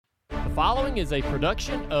following is a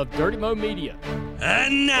production of Dirty Mo Media.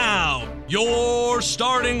 And now, your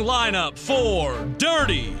starting lineup for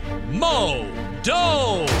Dirty Mo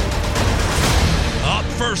Doe. Up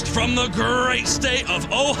first from the great state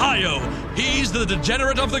of Ohio, he's the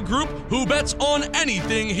degenerate of the group who bets on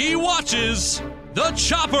anything he watches, the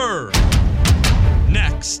Chopper.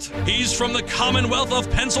 Next, he's from the Commonwealth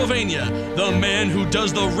of Pennsylvania, the man who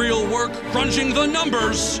does the real work crunching the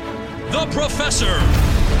numbers, the Professor.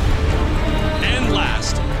 And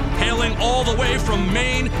last, hailing all the way from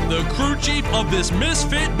Maine, the crew chief of this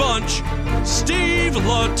misfit bunch, Steve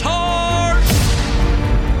Letarte.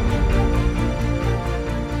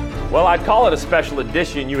 Well, I'd call it a special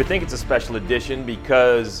edition. You would think it's a special edition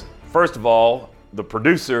because, first of all, the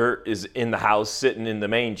producer is in the house sitting in the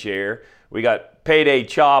main chair. We got Payday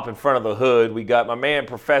Chop in front of the hood. We got my man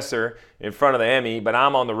Professor in front of the Emmy, but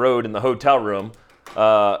I'm on the road in the hotel room.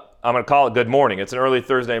 I'm going to call it good morning. It's an early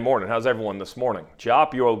Thursday morning. How's everyone this morning?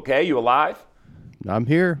 Chop, you okay? You alive? I'm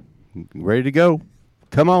here. Ready to go.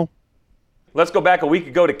 Come on. Let's go back a week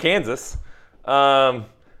ago to Kansas. Before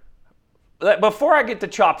I get to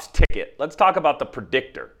Chop's ticket, let's talk about the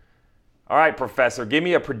predictor. All right, Professor, give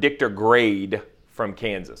me a predictor grade from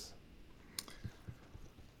Kansas.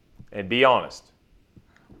 And be honest.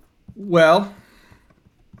 Well,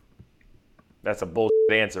 that's a bullshit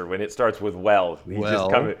answer when it starts with well. He's well.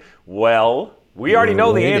 Just coming. Well, we already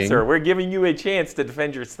know the answer. We're giving you a chance to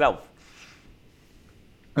defend yourself.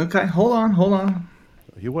 okay, hold on.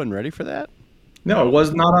 You wasn't ready for that? No, it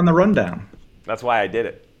was not on the rundown. That's why I did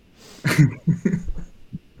it.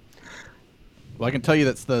 Well, I can tell you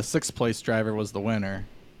that the sixth place driver was the winner.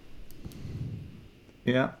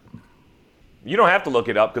 Yeah. You don't have to look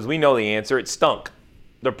it up because we know the answer. It stunk.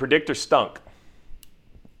 The predictor stunk.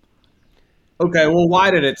 Okay, well,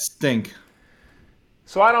 why did it stink?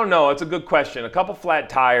 So I don't know. It's a good question. A couple flat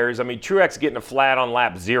tires. I mean, Truex getting a flat on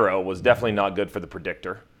lap 0 was definitely not good for the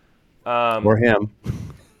predictor. Or him.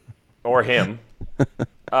 Or him.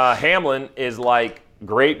 Hamlin is like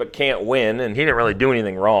great but can't win, and he didn't really do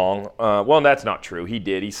anything wrong. Well, that's not true. He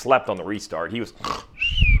did. He slept on the restart. He was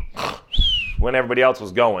when everybody else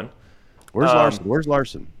was going. Where's Larson? Where's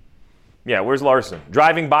Larson? Yeah, where's Larson?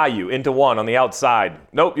 Driving by you into one on the outside.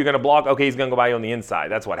 Nope, you're going to block. Okay, he's going to go by you on the inside.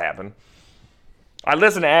 That's what happened. I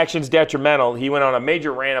listened to Actions Detrimental. He went on a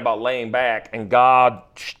major rant about laying back, and God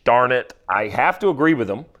darn it, I have to agree with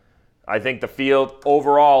him. I think the field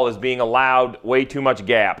overall is being allowed way too much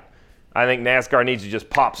gap. I think NASCAR needs to just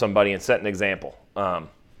pop somebody and set an example. But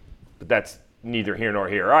that's neither here nor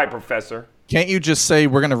here. All right, Professor. Can't you just say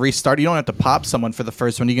we're going to restart? You don't have to pop someone for the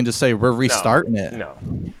first one. You can just say we're restarting it. No.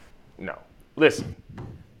 Listen,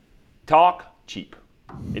 talk cheap.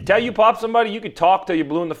 You tell you pop somebody, you could talk till you're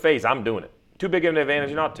blue in the face. I'm doing it. Too big of an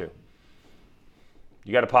advantage not to.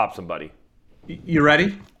 You got to pop somebody. You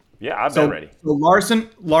ready? Yeah, I've been ready. So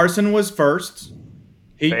Larson was first.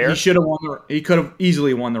 He should have won. He could have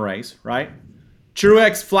easily won the race, right?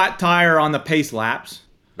 Truex flat tire on the pace laps.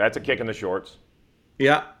 That's a kick in the shorts.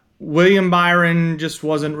 Yeah. William Byron just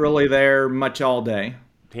wasn't really there much all day.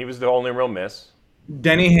 He was the only real miss.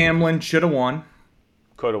 Denny Hamlin should have won.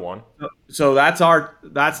 Could have won. So that's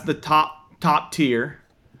the top tier.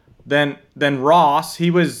 Then Ross,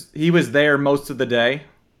 he was there most of the day,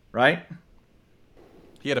 right?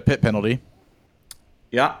 He had a pit penalty.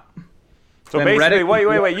 Yeah. So then basically,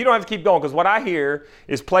 Reddick, wait. You don't have to keep going because what I hear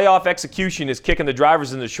is playoff execution is kicking the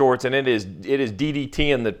drivers in the shorts, and it is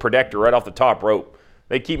DDTing the predictor right off the top rope.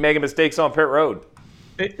 They keep making mistakes on pit road.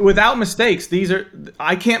 Without mistakes,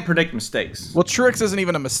 I can't predict mistakes. Well, Truex isn't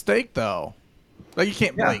even a mistake, though. Like, you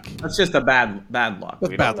can't blink. That's just a bad luck.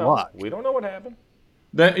 That's bad luck. We don't know what happened.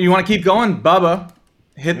 You want to keep going, Bubba?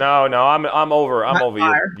 No, I'm over. I'm over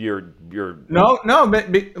fire. your. No,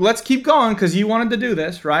 but let's keep going because you wanted to do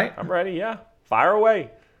this, right? I'm ready. Yeah, fire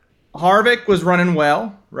away. Harvick was running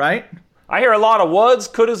well, right? I hear a lot of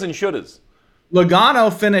woulds, couldas, and shouldas.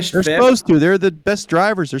 Logano finished They're fifth. supposed to. They're the best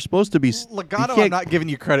drivers. They're supposed to be. Logano, I'm not giving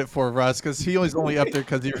you credit for, Russ, because he was only up there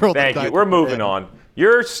because he rolled Thank the dice. you. We're moving on.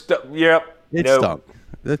 You're Yep. It stunk.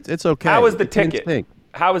 It's okay. How was the It didn't ticket? stink.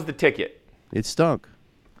 How was the ticket? It stunk.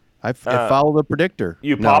 I followed the predictor.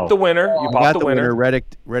 You popped the winner. You I popped got the winner.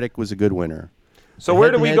 Reddick was a good winner. So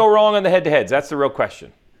where did we go wrong on the head-to-heads? That's the real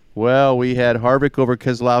question. Well, we had Harvick over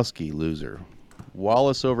Keselowski, loser.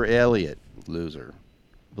 Wallace over Elliott, loser.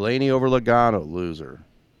 Blaney over Logano, loser.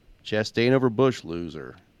 Chastain over Busch,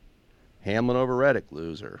 loser. Hamlin over Reddick,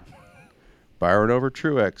 loser. Byron over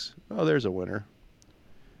Truex. Oh, there's a winner.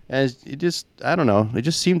 And it just, I don't know, it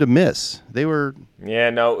just seemed to miss. They were... Yeah,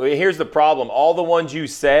 no, here's the problem. All the ones you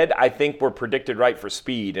said, I think were predicted right for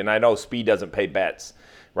speed, and I know speed doesn't pay bets.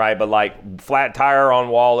 right? But like flat tire on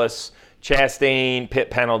Wallace, Chastain, pit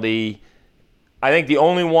penalty. I think the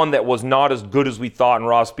only one that was not as good as we thought in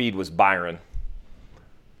raw speed was Byron.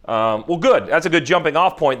 Well, good. That's a good jumping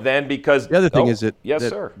off point then, because the other thing is that, yes, that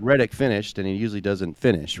sir. Reddick finished, and he usually doesn't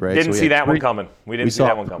finish, right? Didn't So see that one coming. We didn't see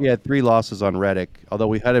that one coming. We had 3 losses on Reddick. Although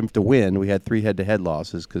we had him to win, we had 3 head-to-head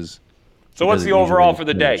losses because. So what's the overall for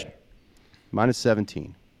the day? Minus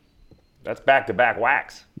 17. That's back-to-back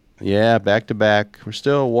whacks. Yeah, back-to-back. We're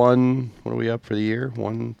still what are we up for the year?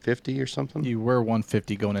 150 or something? You were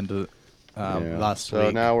 150 going into last week.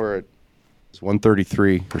 So now we're at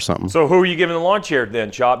 133 or something. So who are you giving the lawn chair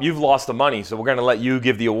then, Chop? You've lost the money, so we're going to let you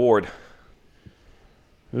give the award.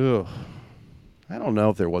 Ugh. I don't know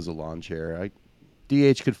if there was a lawn chair.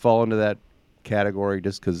 DH could fall into that category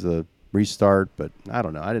just because of the restart, but I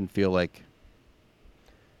don't know. I didn't feel like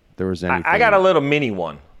there was anything. I got a little mini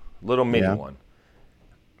one. Yeah. One.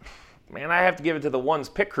 Man, I have to give it to the one's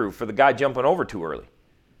pit crew for the guy jumping over too early.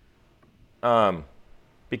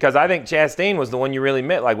 Because I think Chastain was the one you really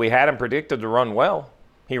meant. Like, we had him predicted to run well.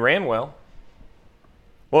 He ran well.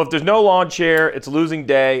 Well, if there's no lawn chair, it's a losing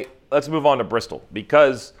day. Let's move on to Bristol.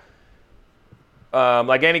 Because,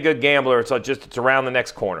 like any good gambler, it's around the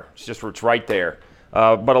next corner. It's right there.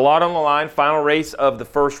 But a lot on the line. Final race of the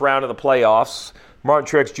first round of the playoffs. Martin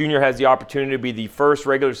Truex Jr. has the opportunity to be the first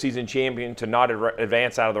regular season champion to not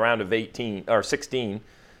advance out of the round of 18 or 16.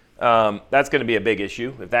 That's going to be a big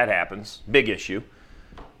issue if that happens. Big issue.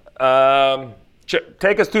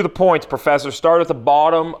 Take us through the points, Professor. Start at the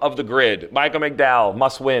bottom of the grid. Michael McDowell,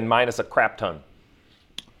 must win, minus a crap ton.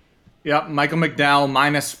 Yep, Michael McDowell,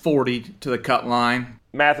 minus 40 to the cut line.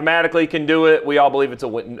 Mathematically can do it. We all believe it's a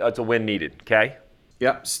win needed, okay?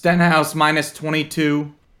 Yep, Stenhouse, minus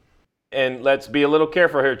 22. And let's be a little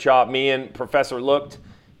careful here, Chop. Me and Professor looked.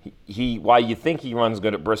 While you think he runs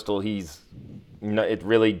good at Bristol, it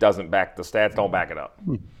really doesn't back, the stats don't back it up.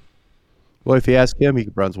 Well, if you ask him, he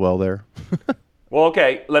runs well there. Well,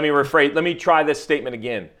 okay, let me rephrase. Let me try this statement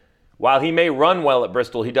again. While he may run well at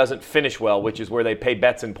Bristol, he doesn't finish well, which is where they pay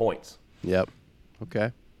bets and points. Yep.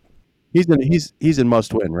 Okay. He's in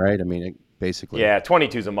must win, right? I mean, basically. Yeah,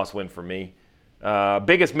 22 is a must win for me.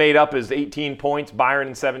 Biggest made up is 18 points, Byron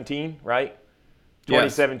in 17, right?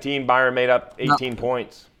 2017, yes. Byron made up 18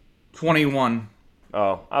 points. 21.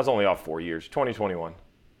 Oh, I was only off 4 years. 2021.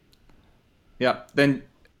 Yep. Then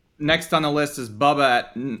next on the list is Bubba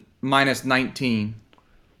at minus 19.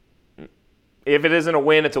 If it isn't a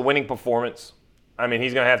win, it's a winning performance. I mean,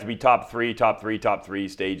 he's going to have to be top three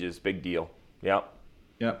stages. Big deal. Yep.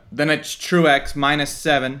 Yep. Then it's Truex, minus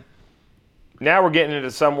 7. Now we're getting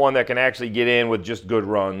into someone that can actually get in with just good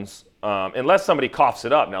runs, unless somebody coughs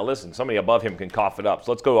it up. Now, listen, somebody above him can cough it up.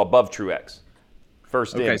 So let's go above Truex.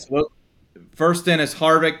 First in. Okay, so first in is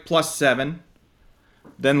Harvick, plus 7.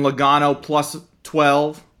 Then Logano, plus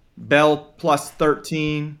 12. Bell, plus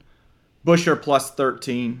 13. Buescher, plus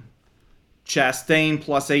 13. Chastain,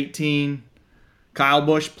 plus 18. Kyle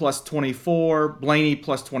Busch, plus 24. Blaney,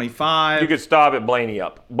 plus 25. You could stop at Blaney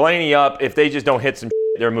up. Blaney up, if they just don't hit some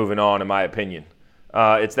they're moving on, in my opinion.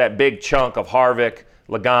 It's that big chunk of Harvick,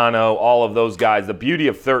 Logano, all of those guys. The beauty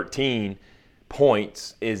of 13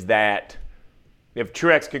 points is that if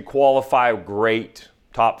Truex could qualify great,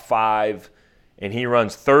 top 5, and he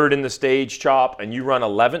runs 3rd in the stage, Chop, and you run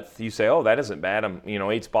 11th, you say, oh, that isn't bad. I'm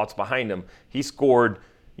 8 spots behind him. He scored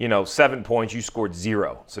 7 points, you scored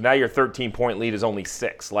 0. So now your 13-point lead is only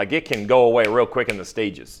 6. Like, it can go away real quick in the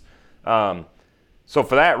stages. So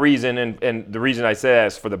for that reason, and the reason I say that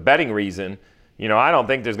is for the betting reason, I don't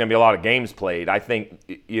think there's going to be a lot of games played. I think,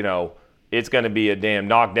 it's going to be a damn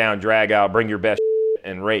knockdown, drag out, bring your best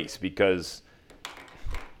and race, because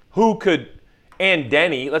who could, and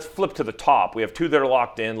Denny, let's flip to the top. We have 2 that are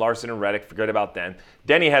locked in, Larson and Reddick, forget about them.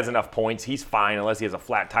 Denny has enough points. He's fine unless he has a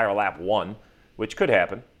flat tire lap 1, which could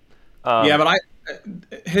happen. Yeah, but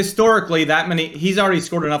historically, he's already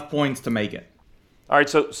scored enough points to make it. All right,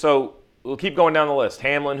 so we'll keep going down the list.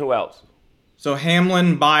 Hamlin, who else? So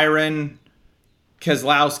Hamlin, Byron,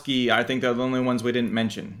 Keselowski, I think they're the only ones we didn't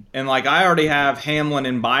mention. And I already have Hamlin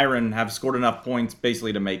and Byron have scored enough points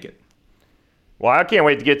basically to make it. Well, I can't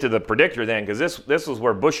wait to get to the predictor then, because this was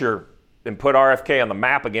where Buescher and put RFK on the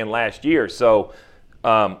map again last year. So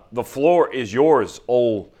the floor is yours,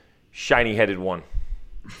 old shiny-headed one.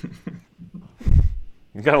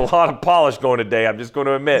 You've got a lot of polish going today, I'm just going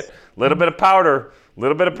to admit. A little bit of powder.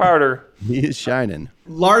 He is shining.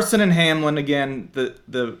 Larson and Hamlin, again,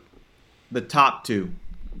 the top 2,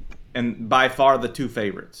 and by far the 2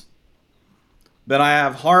 favorites. Then I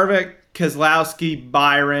have Harvick, Keselowski,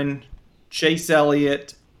 Byron, Chase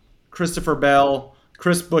Elliott, Christopher Bell,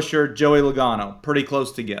 Chris Buescher, Joey Logano. Pretty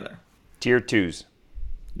close together. Tier 2s.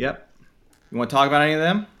 Yep. You want to talk about any of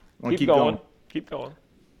them? Keep going. Keep going.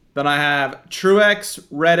 Then I have Truex,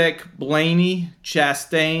 Reddick, Blaney,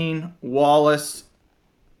 Chastain, Wallace,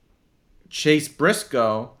 Chase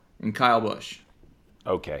Briscoe, and Kyle Busch.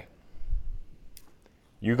 Okay.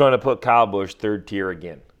 You're going to put Kyle Busch third tier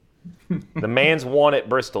again. The man's won at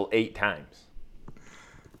Bristol 8 times.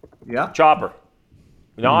 Yeah. Chopper.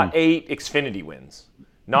 Not 8 Xfinity wins.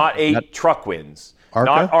 Not 8 truck wins. ARCA?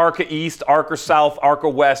 Not ARCA East, ARCA South, ARCA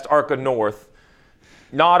West, ARCA North.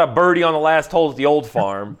 Not a birdie on the last hole at the Old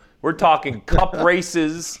Farm. We're talking cup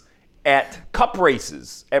races at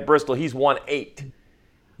Bristol. He's won 8.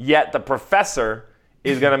 Yet the professor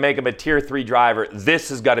is going to make him a tier 3 driver. This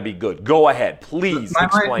has got to be good. Go ahead. Please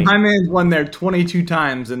explain. My man's won there 22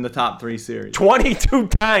 times in the top 3 series. 22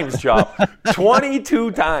 times, Chop.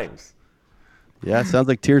 22 times. Yeah, sounds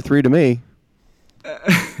like tier 3 to me.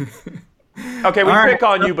 Okay, we pick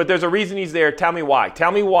on you, but there's a reason he's there. Tell me why.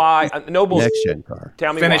 Tell me why. No bullshit. Next gen car.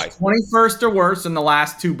 Tell me Finished why. 21st or worse in the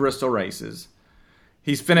last 2 Bristol races.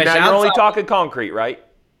 He's finished Now, outside. you're only talking concrete, right?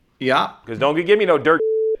 Yeah. Because don't give me no dirt.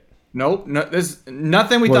 Nope. No, there's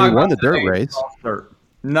nothing we Well, talk he about. won the dirt today race. is off dirt.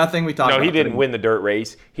 Nothing we talk about. No, he didn't today. win the dirt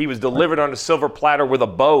race. He was delivered on a silver platter with a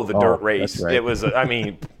bow, the dirt race. that's right. It was, I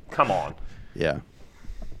mean, come on. Yeah.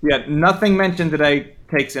 Yeah, nothing mentioned today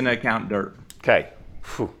takes into account dirt. Okay.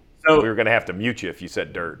 Whew. So- We were going to have to mute you if you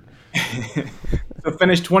said dirt. So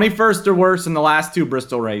finished 21st or worse in the last 2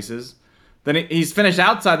 Bristol races. Then he's finished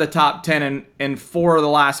outside the top 10 in 4 of the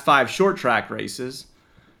last 5 short track races.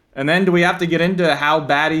 And then do we have to get into how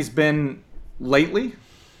bad he's been lately?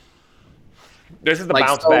 This is the Like,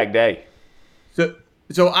 bounce so- back day. So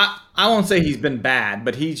I won't say he's been bad,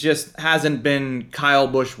 but he just hasn't been Kyle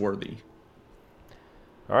Busch worthy.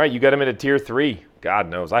 All right, you got him in a tier 3. God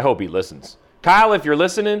knows. I hope he listens. Kyle, if you're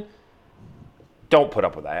listening, don't put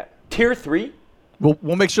up with that. Tier 3?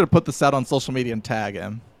 We'll make sure to put this out on social media and tag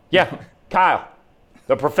him. Yeah, Kyle.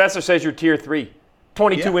 The professor says you're tier 3.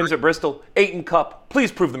 22 Yeah. wins at Bristol, 8 in Cup.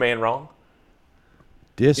 Please prove the man wrong.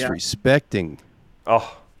 Disrespecting.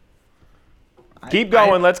 Oh. Keep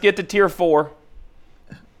going. Let's get to tier 4.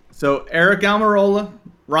 So Eric Almirola,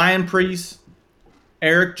 Ryan Preece,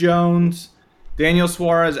 Eric Jones, Daniel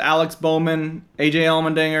Suarez, Alex Bowman, AJ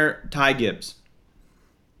Allmendinger, Ty Gibbs.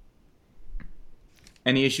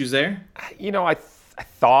 Any issues there? You know, I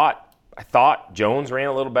thought Jones ran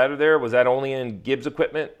a little better there. Was that only in Gibbs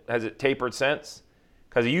equipment? Has it tapered since?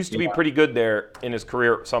 Because he used to be pretty good there in his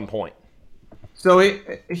career at some point. So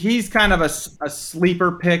he's kind of a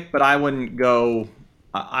sleeper pick, but I wouldn't go.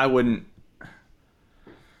 I wouldn't.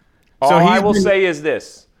 All I he's will been- say is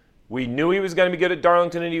this. We knew he was going to be good at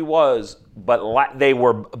Darlington, and he was, but they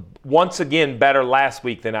were once again better last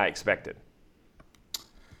week than I expected.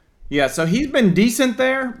 Yeah, so he's been decent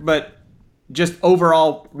there, but just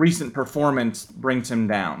overall recent performance brings him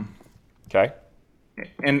down. Okay?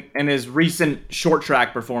 And his recent short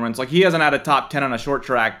track performance, like he hasn't had a top 10 on a short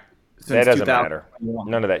track since That doesn't matter. 2021.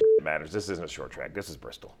 None of that matters. This isn't a short track. This is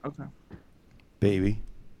Bristol. Okay. Baby.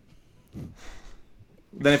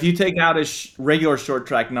 Then if you take out his regular short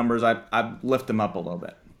track numbers, I'd lift him up a little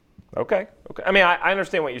bit. Okay. I mean, I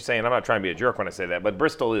understand what you're saying. I'm not trying to be a jerk when I say that, but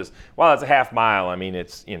Bristol is, while it's a half mile, I mean,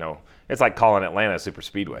 it's, it's like calling Atlanta a super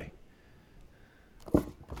speedway.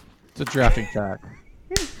 It's a drafting track.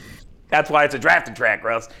 That's why it's a drafted track,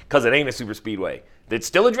 Russ, because it ain't a super speedway. It's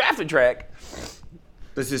still a drafted track.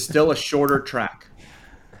 This is still a shorter track.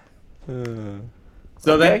 So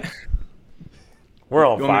Okay. that We're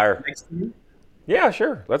on you want me fire. to next to you? Yeah,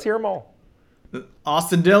 sure. Let's hear them all.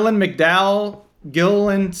 Austin Dillon, McDowell,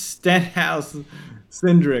 Gillen, Stenhouse,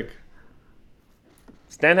 Cindric.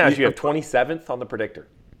 Stenhouse, you have 27th on the predictor.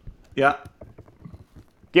 Yeah.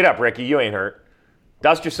 Get up, Ricky. You ain't hurt.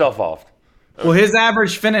 Dust yourself off. Well, his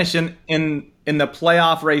average finish in the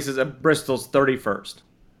playoff races at Bristol's 31st.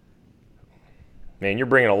 Man, you're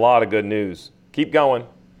bringing a lot of good news. Keep going.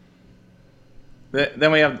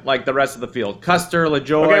 Then we have like the rest of the field: Custer,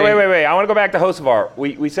 LaJoy. Okay, wait. I want to go back to Hocevar.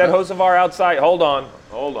 We said Hocevar outside. Hold on.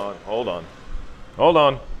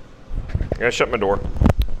 I gotta shut my door.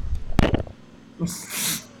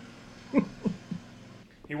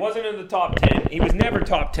 He wasn't in the top 10. He was never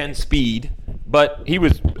top 10 speed, but he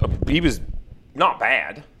was not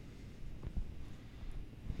bad.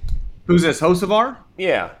 Who's this? Hocevar?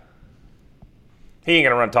 Yeah. He ain't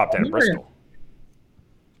gonna run top 10 at Bristol.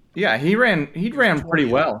 Yeah, he ran pretty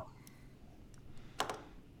well.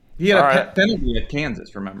 He had All a right. penalty at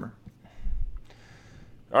Kansas, remember?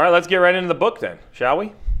 All right, let's get right into the book then, shall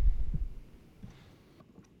we?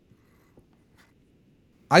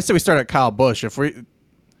 I say we start at Kyle Busch. If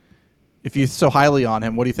If you so highly on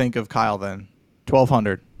him, what do you think of Kyle then?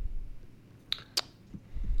 1,200.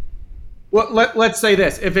 Well, let's say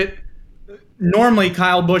this: if it normally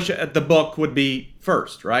Kyle Busch at the book would be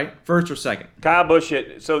first, right? First or second? Kyle Busch.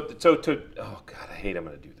 Oh God, I hate I'm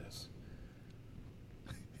going to do this.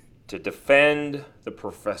 To defend the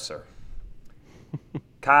professor,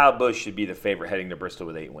 Kyle Busch should be the favorite heading to Bristol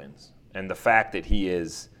with 8 wins, and the fact that he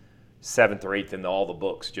is 7th or 8th in all the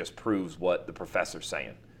books just proves what the professor's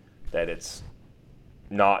saying, that it's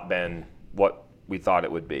not been what we thought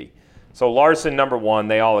it would be. So Larson, number 1,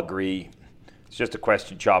 they all agree. It's just a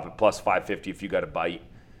question chop at plus 550 if you got a bite.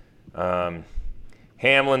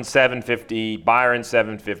 Hamlin 750, Byron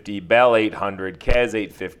 750, Bell 800, Kez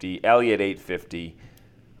 850, Elliott 850.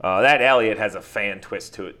 That Elliott has a fan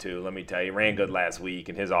twist to it too. Let me tell you, ran good last week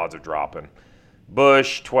and his odds are dropping.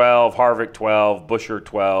 Busch 12, Harvick 12, Busher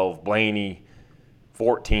 12, Blaney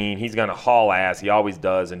 14. He's going to haul ass. He always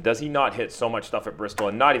does. And does he not hit so much stuff at Bristol?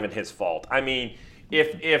 And not even his fault. I mean,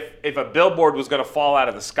 if a billboard was going to fall out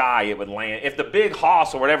of the sky, it would land. If the big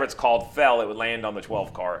Haas or whatever it's called fell, it would land on the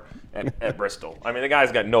 12 car at Bristol. I mean, the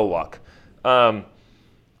guy's got no luck. Chastain,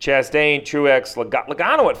 Truex,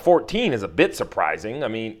 Logano at 14 is a bit surprising. I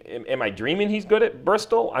mean, am I dreaming he's good at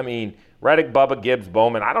Bristol? I mean, Reddick, Bubba, Gibbs,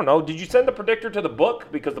 Bowman. I don't know. Did you send the predictor to the book?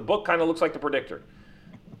 Because the book kind of looks like the predictor.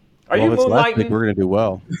 Are you last week moonlighting? we're going to do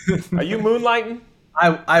well. Are you moonlighting?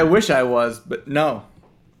 I wish I was, but no.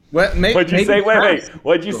 What'd you say? Wait.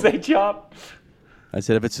 What'd you say, Chop? I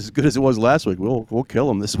said if it's as good as it was last week, we'll kill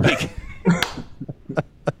him this week.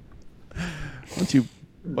 Why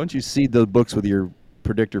don't you seed the books with your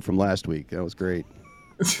predictor from last week? That was great.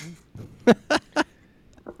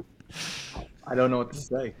 I don't know what to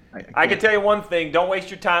say. I can tell you one thing. Don't waste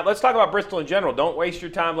your time. Let's talk about Bristol in general. Don't waste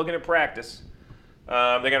your time looking at practice.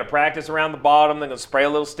 They're going to practice around the bottom. They're going to spray a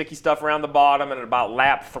little sticky stuff around the bottom. And at about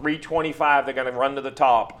lap 325, they're going to run to the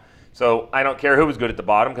top. So I don't care who was good at the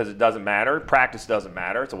bottom because it doesn't matter. Practice doesn't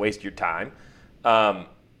matter. It's a waste of your time.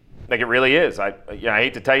 Like it really is. I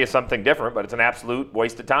hate to tell you something different, but it's an absolute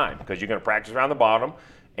waste of time because you're going to practice around the bottom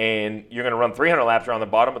and you're going to run 300 laps around the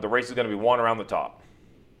bottom, but the race is going to be won around the top.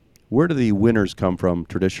 Where do the winners come from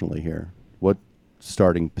traditionally here? What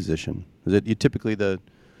starting position? Is it typically the...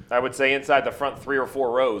 I would say inside the front 3 or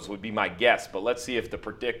 4 rows would be my guess, but let's see if the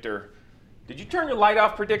predictor... Did you turn your light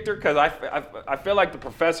off, predictor? Because I feel like the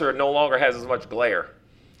professor no longer has as much glare.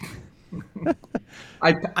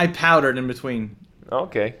 I powdered in between.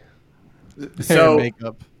 Okay. So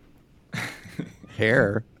makeup.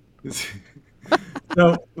 Hair.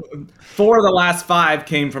 So 4 of the last 5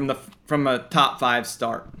 came from a top 5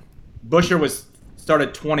 start. Busher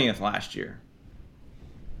started 20th last year.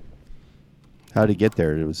 How did he get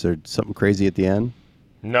there? Was there something crazy at the end?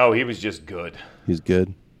 No, he was just good. He was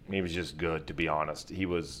good. He was just good, to be honest. He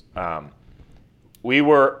was. We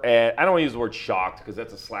were. I don't want to use the word shocked because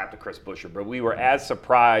that's a slap to Chris Buescher, but we were as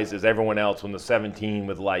surprised as everyone else when the 17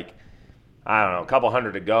 with a couple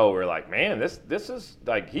hundred to go. We were like, man, this is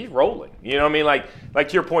like he's rolling. You know what I mean? Like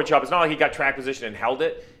to your point, Chop. It's not like he got track position and held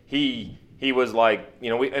it. He was like,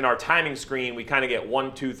 we in our timing screen, we kind of get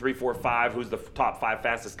 1, 2, 3, 4, 5. Who's the top 5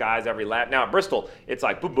 fastest guys every lap? Now at Bristol, it's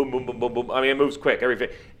like boom, boom, boom, boom, boom, boom. I mean, it moves quick everything,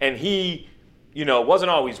 and he. Wasn't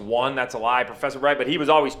always 1. That's a lie, Professor Wright. But he was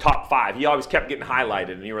always top 5. He always kept getting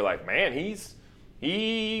highlighted, and you were like, man,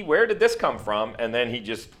 where did this come from? And then he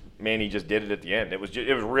just did it at the end. It was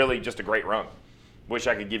really just a great run. Wish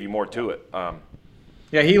I could give you more to it.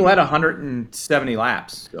 Yeah, he led 170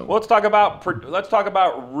 laps. So. Well, let's talk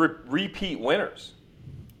about repeat winners.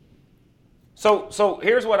 So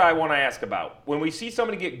here's what I want to ask about. When we see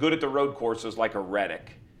somebody get good at the road courses like a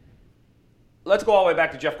Reddick. Let's go all the way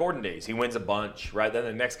back to Jeff Gordon days. He wins a bunch, right? Then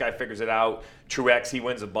the next guy figures it out. Truex, he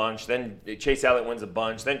wins a bunch. Then Chase Elliott wins a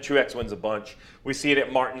bunch. Then Truex wins a bunch. We see it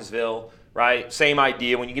at Martinsville, right? Same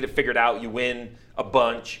idea. When you get it figured out, you win a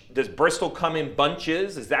bunch. Does Bristol come in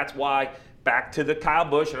bunches? Is that why back to the Kyle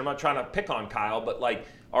Busch? And I'm not trying to pick on Kyle, but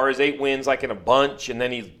are his 8 wins like in a bunch, and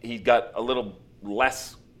then he's got a little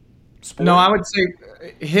less sport? No, I would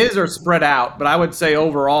say his are spread out, but I would say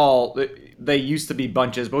overall they used to be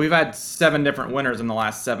bunches, but we've had 7 different winners in the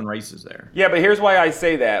last 7 races there. Yeah, but here's why I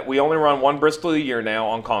say that. We only run 1 Bristol a year now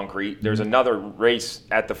on concrete. There's another race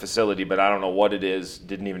at the facility, but I don't know what it is.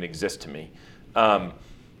 Didn't even exist to me.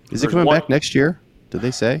 Is it coming back next year? Did they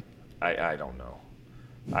say? I don't know.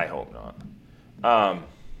 I hope not.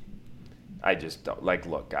 I just don't.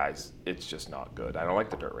 Look, guys, it's just not good. I don't like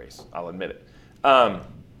the dirt race. I'll admit it.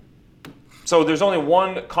 So there's only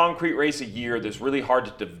 1 concrete race a year that's really hard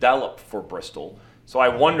to develop for Bristol. So I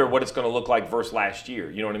wonder what it's going to look like versus last year.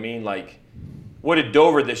 You know what I mean? What did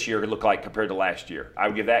Dover this year look like compared to last year? I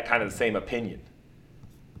would give that kind of the same opinion.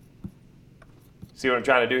 See what I'm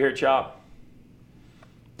trying to do here, Chop?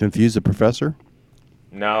 Confuse the professor?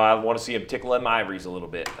 No, I want to see him tickle them ivories a little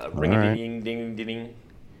bit. Ring-a-ding-ding-ding-ding.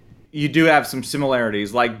 You do have some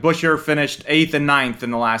similarities. Like Buescher finished 8th and 9th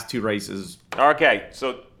in the last 2 races. Okay,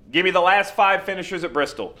 so give me the last 5 finishers at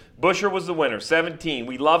Bristol. Buescher was the winner, 17.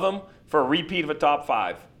 We love him for a repeat of a top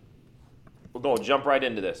 5. We're going to jump right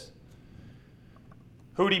into this.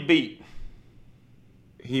 Who'd he beat?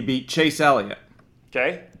 He beat Chase Elliott.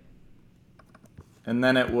 Okay. And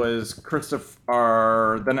then it was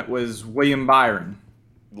William Byron.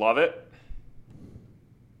 Love it.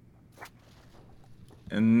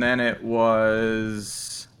 And then it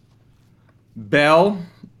was Bell,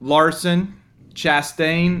 Larson,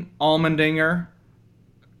 Chastain, Allmendinger,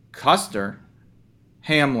 Custer,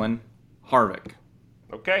 Hamlin, Harvick.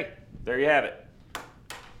 Okay, there you have it.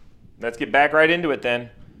 Let's get back right into it then.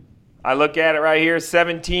 I look at it right here.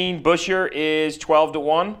 17. Buescher is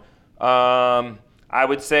 12-1. I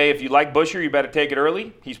would say if you like Buescher, you better take it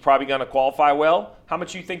early. He's probably going to qualify well. How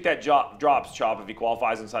much do you think that drops, Chop, if he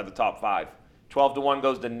qualifies inside the top 5? 12-1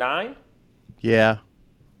 goes to 9? Yeah.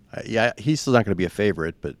 He's still not going to be a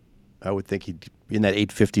favorite, but I would think he'd be in that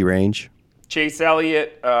 850 range. Chase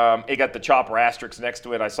Elliott, it got the chopper asterisk next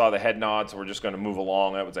to it. I saw the head nod, so we're just going to move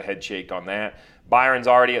along. That was a head shake on that. Byron's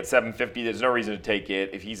already at 750. There's no reason to take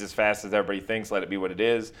it. If he's as fast as everybody thinks, let it be what it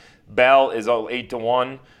is. Bell is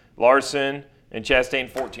 8-1. Larson and Chastain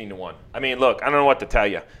 14-1. I mean, look, I don't know what to tell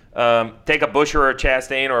you. Take a Buescher or a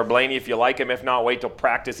Chastain or a Blaney if you like him. If not, wait till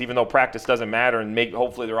practice, even though practice doesn't matter, and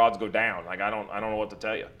hopefully their odds go down. Like I don't know what to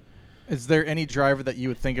tell you. Is there any driver that you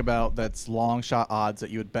would think about that's long shot odds that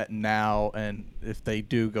you would bet now, and if they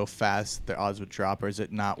do go fast, their odds would drop, or is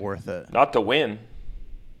it not worth it? Not to win.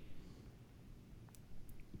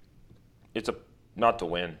 Not to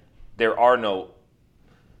win. There are no.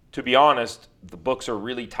 To be honest, the books are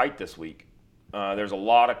really tight this week. There's a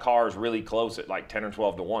lot of cars really close at like 10 or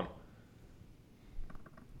 12-1.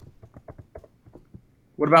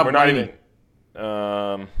 What about We're Blaney? not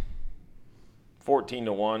even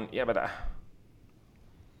 14-1. Yeah, but I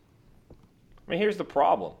mean, here's the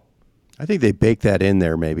problem. I think they baked that in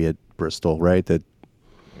there maybe at Bristol, right? That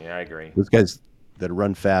Yeah, I agree. those guys that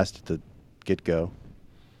run fast at the get-go.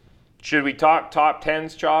 Should we talk top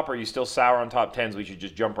 10s, Chop, or are you still sour on top 10s? We should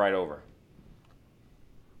just jump right over.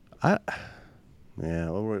 Yeah,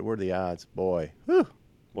 what are the odds? Boy. Whew.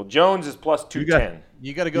 Well, Jones is plus 210.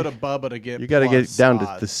 You got to go to Bubba to get. You got to get plus down to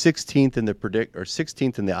odds. the 16th in the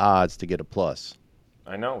 16th in the odds to get a plus.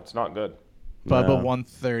 I know, it's not good. Bubba No.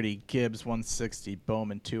 130, Gibbs 160,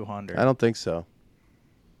 Bowman 200. I don't think so.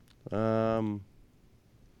 Man.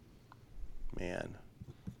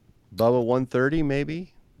 Bubba 130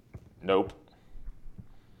 maybe? Nope.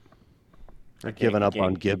 I've given up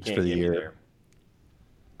on You Gibbs can't for the get me year. there.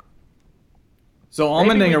 So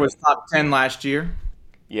Maybe Allmendinger we- was top 10 last year.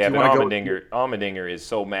 Yeah, Do but you wanna Allmendinger is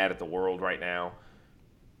so mad at the world right now.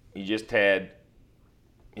 He just had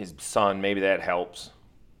his son. Maybe that helps.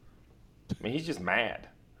 I mean, he's just mad.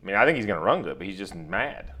 I mean, I think he's going to run good, but he's just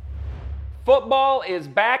mad. Football is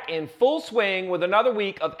back in full swing with another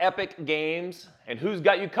week of epic games. And who's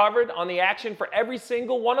got you covered on the action for every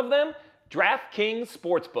single one of them? DraftKings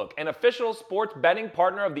Sportsbook, an official sports betting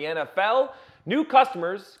partner of the NFL. New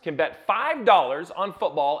customers can bet $5 on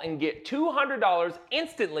football and get $200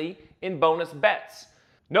 instantly in bonus bets.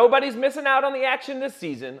 Nobody's missing out on the action this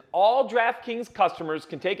season. All DraftKings customers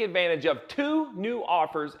can take advantage of 2 new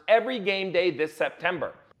offers every game day this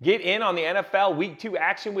September. Get in on the NFL Week 2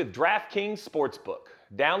 action with DraftKings Sportsbook.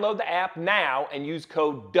 Download the app now and use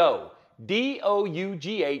code DOUGH,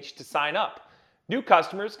 D-O-U-G-H, to sign up. New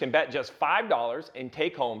customers can bet just $5 and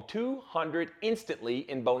take home $200 instantly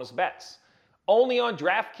in bonus bets. Only on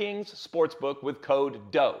DraftKings Sportsbook with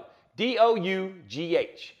code DOUGH,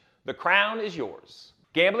 D-O-U-G-H. The crown is yours.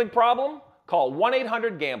 Gambling problem? Call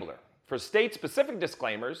 1-800-GAMBLER. For state-specific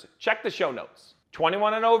disclaimers, check the show notes.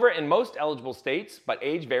 21 and over in most eligible states, but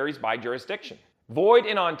age varies by jurisdiction. Void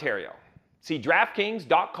in Ontario. See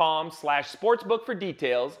DraftKings.com/sportsbook for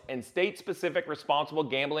details and state-specific responsible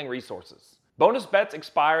gambling resources. Bonus bets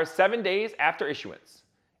expire 7 days after issuance.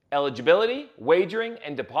 Eligibility, wagering,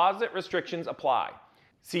 and deposit restrictions apply.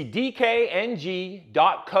 See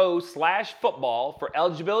dkng.co/football for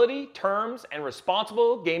eligibility, terms, and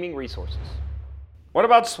responsible gaming resources. What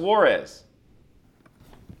about Suarez?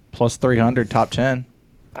 Plus 300, top 10.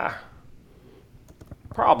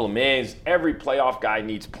 Problem is, every playoff guy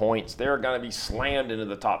needs points. They're going to be slammed into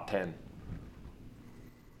the top 10.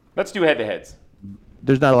 Let's do head-to-heads.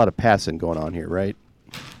 There's not a lot of passing going on here, right?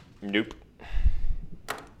 Nope.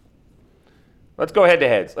 Let's go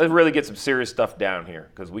head-to-heads. Let's really get some serious stuff down here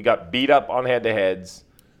because we got beat up on head-to-heads.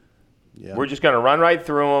 Yeah. We're just going to run right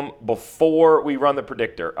through them before we run the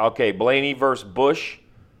predictor. Okay, Blaney versus Bush.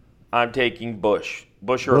 I'm taking Bush.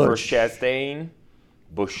 Busher versus Chastain.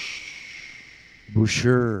 Boucher.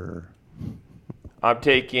 I'm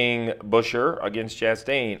taking Busher against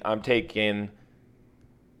Chastain. I'm taking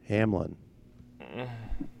Hamlin.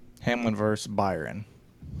 Hamlin versus Byron.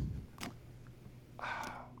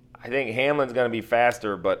 I think Hamlin's going to be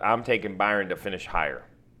faster, but I'm taking Byron to finish higher.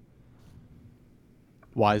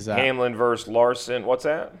 Why is that? Hamlin versus Larson. What's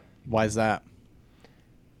that? Why is that?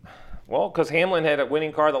 Well, because Hamlin had a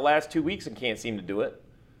winning car the last 2 weeks and can't seem to do it.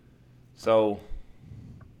 So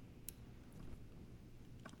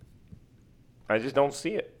I just don't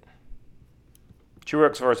see it.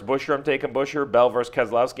 Truex versus Busher, I'm taking Busher. Bell versus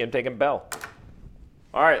Keselowski, I'm taking Bell.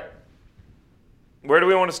 All right. Where do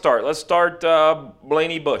we want to start? Let's start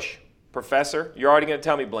Blaney Bush. Professor, you're already going to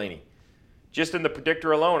tell me Blaney. Just in the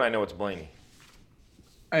predictor alone, I know it's Blaney.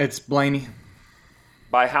 It's Blaney.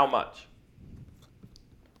 By how much?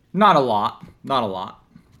 Not a lot. Not a lot.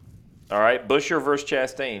 All right. Busher versus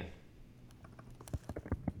Chastain.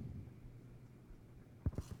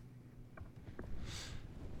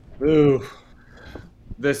 Ooh.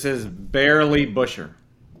 This is barely Busher.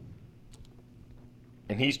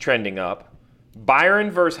 And he's trending up.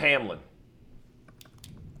 Byron versus Hamlin.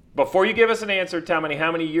 Before you give us an answer, tell me how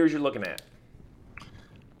many years you're looking at.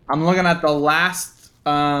 I'm looking at the last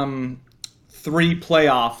 3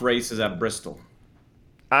 playoff races at Bristol.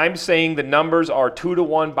 I'm saying the numbers are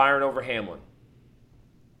 2-1 Byron over Hamlin.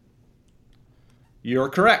 You're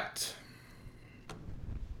correct.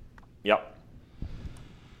 Yep.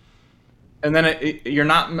 And then you're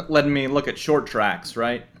not letting me look at short tracks,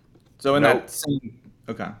 right? So in Nope. that same...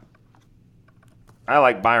 Okay. I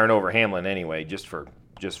like Byron over Hamlin anyway, just for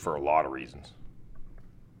a lot of reasons.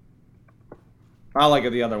 I like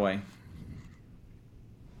it the other way.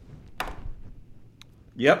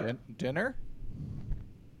 Yep. Dinner?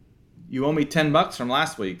 You owe me $10 from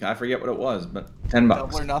last week. I forget what it was, but $10.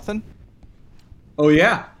 Double or nothing? Oh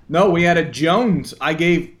yeah. No, we had a Jones. I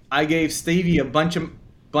gave Stevie a bunch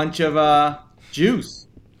of juice.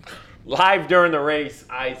 Live during the race,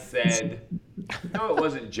 I said, no, it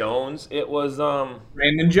wasn't Jones. It was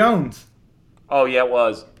Brandon Jones. Oh yeah, it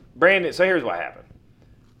was Brandon. So here's what happened.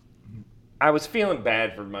 I was feeling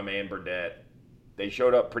bad for my man Burdett. They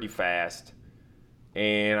showed up pretty fast,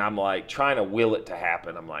 and I'm like trying to will it to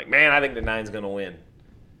happen. I'm like, man, I think the 9's gonna win.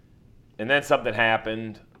 And then something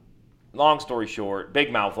happened. Long story short,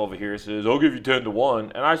 Big Mouth over here says, I'll give you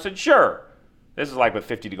 10-1. And I said, sure. This is like with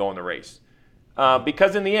 50 to go in the race.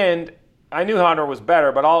 Because in the end, I knew Hunter was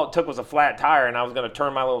better, but all it took was a flat tire, and I was going to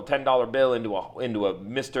turn my little $10 bill into a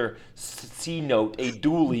Mr. C-note, a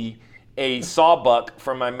dually, a sawbuck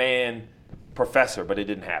from my man Professor, but it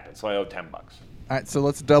didn't happen, so I owe $10. All right, so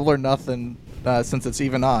let's double or nothing since it's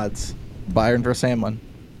even odds. Byron versus Hamlin.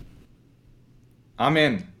 I'm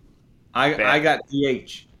in. I got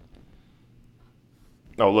DH.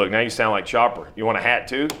 Oh, look, now you sound like Chopper. You want a hat,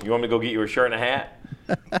 too? You want me to go get you a shirt and a hat?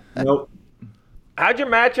 Nope. How'd your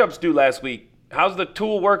matchups do last week? How's the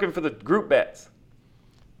tool working for the group bets?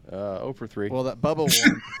 0 for 3. Well, that Bubba one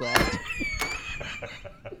sucked.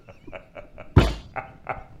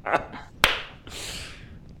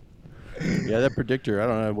 Yeah, that predictor, I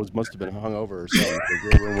don't know, must have been hungover or something.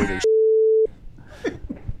 'Cause they were winning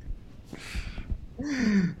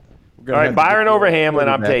All right, Byron over Hamlin,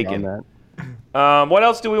 I'm taking. What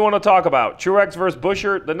else do we want to talk about? Truex versus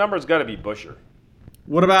Busher? The number's got to be Busher.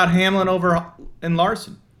 What about Hamlin and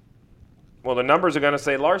Larson? Well, the numbers are going to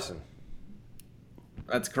say Larson.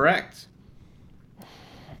 That's correct.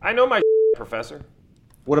 I know my Professor.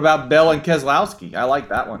 What about Bell and Keselowski? I like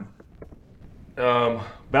that one.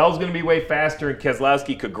 Bell's going to be way faster, and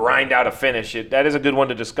Keselowski could grind out a finish. That is a good one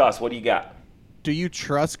to discuss. What do you got? Do you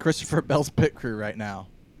trust Christopher Bell's pit crew right now?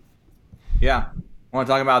 Yeah. Want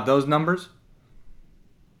to talk about those numbers?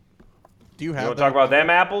 Do you You have want to talk about them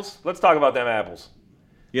apples? Let's talk about them apples.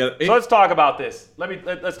 Yeah. So let's talk about this.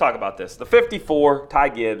 Let's talk about this. The 54, Ty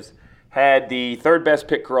Gibbs, had the third best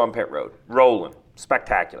pit crew on pit road. Rolling.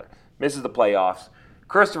 Spectacular. Misses the playoffs.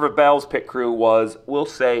 Christopher Bell's pit crew was, we'll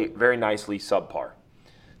say, very nicely subpar.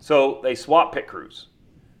 So they swapped pit crews.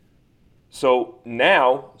 So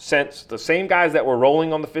now, since the same guys that were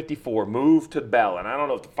rolling on the 54 moved to Bell, and I don't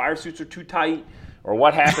know if the fire suits are too tight or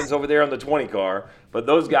what happens over there on the 20 car, but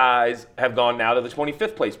those guys have gone now to the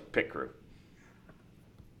 25th place pit crew.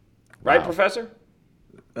 Right, Wow. Professor?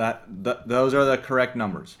 Those are the correct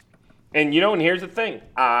numbers. And and here's the thing.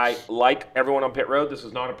 I like everyone on pit road. This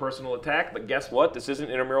is not a personal attack, but guess what? This isn't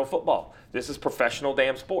intramural football. This is professional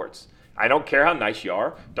damn sports. I don't care how nice you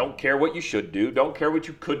are. Don't care what you should do. Don't care what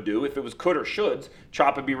you could do. If it was could or shoulds,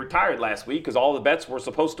 Chop would be retired last week because all the bets were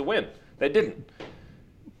supposed to win. They didn't.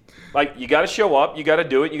 Like, you got to show up. You got to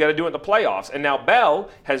do it. You got to do it in the playoffs. And now Bell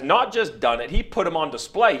has not just done it. He put him on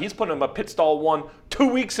display. He's put him a pit stall 1 2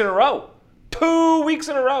 weeks in a row. 2 weeks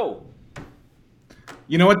in a row.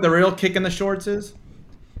 You know what the real kick in the shorts is?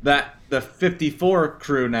 That the 54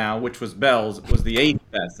 crew now, which was Bell's, was the 8th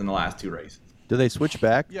best in the last 2 races. Do they switch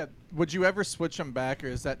back? Yeah. Would you ever switch them back, or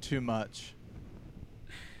is that too much?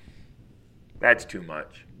 That's too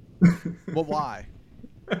much. Well, why?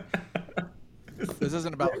 This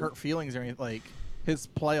isn't about hurt feelings or anything. Like, his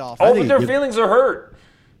playoff. Oh, but their feelings are hurt.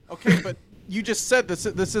 Okay, but you just said this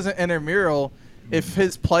isn't intramural. If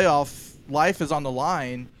his playoff life is on the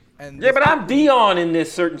line. Yeah, but I'm Dion in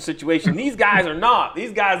this certain situation. These guys are not.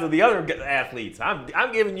 These guys are the other athletes.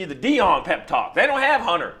 I'm giving you the Dion pep talk. They don't have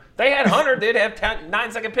Hunter. If they had Hunter, they'd have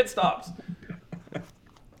 9-second pit stops.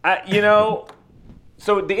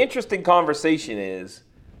 So the interesting conversation is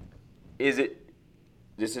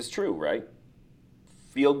this is true, right?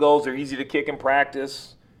 Field goals are easy to kick in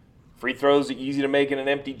practice. Free throws are easy to make in an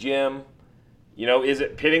empty gym. Is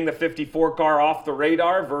it pitting the 54 car off the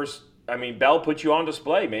radar versus, Bell put you on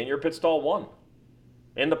display, man. You're pit stall 1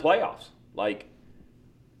 in the playoffs. Like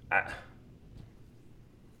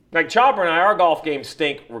Chopper and I, our golf games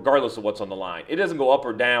stink regardless of what's on the line. It doesn't go up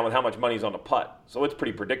or down with how much money's on the putt, so it's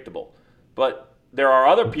pretty predictable. But there are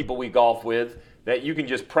other people we golf with that you can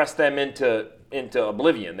just press them into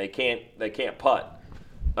oblivion. They can't putt.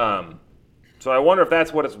 So I wonder if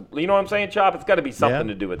that's what it's. You know what I'm saying, Chop? It's got to be something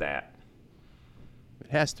to do with that.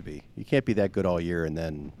 It has to be. You can't be that good all year and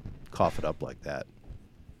then cough it up like that.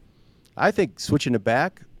 I think switching it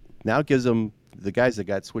back now gives them, the guys that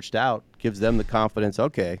got switched out, gives them the confidence.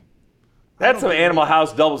 Okay. That's some Animal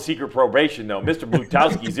House double secret probation, though. Mr.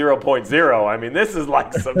 Blutowski 0.0. This is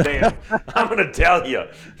like some damn. I'm gonna tell you.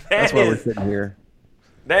 That's why we're sitting here.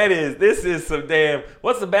 This is some damn.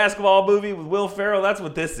 What's the basketball movie with Will Ferrell? That's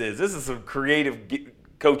what this is. This is some creative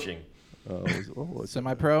coaching.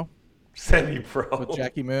 Semi-pro? Semi-pro. With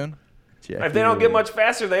Jackie Moon? If they don't get much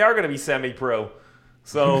faster, they are going to be semi-pro.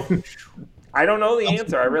 So, I don't know the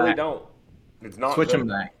answer. I really don't. It's not Switch them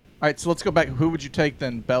back. All right, so let's go back. Who would you take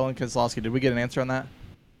then, Bell and Keselowski? Did we get an answer on that?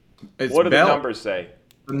 What do the numbers say?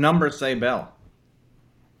 The numbers say Bell.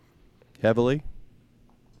 Heavily?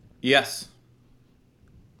 Yes.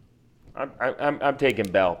 I'm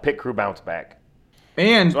taking Bell. Pit crew bounce back.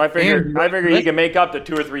 And so I figure he can make up the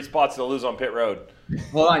 2 or 3 spots to lose on pit road.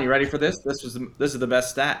 Hold on, you ready for this? This is the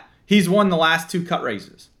best stat. He's won the last 2 cut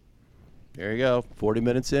races. There you go. 40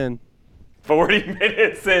 minutes in. 40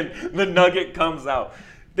 minutes in, the nugget comes out.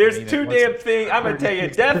 There's 2 damn things. I'm going to tell you,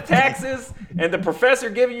 death, taxes, and the professor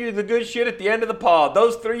giving you the good shit at the end of the pod.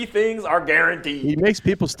 Those 3 things are guaranteed. He makes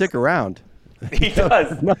people stick around. He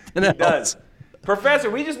does. Nothing else. Does. Professor,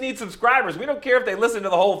 we just need subscribers. We don't care if they listen to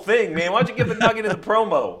the whole thing, man. Why don't you give the nugget in the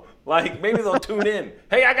promo? Like, maybe they'll tune in.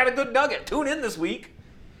 Hey, I got a good nugget. Tune in this week.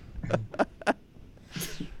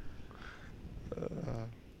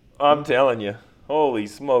 I'm telling you. Holy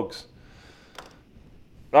smokes.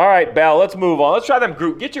 All right, Bell, let's move on. Let's try them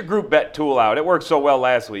group. Get your group bet tool out. It worked so well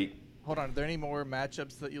last week. Hold on. Are there any more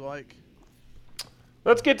matchups that you like?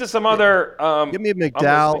 Let's get to some other. Give me a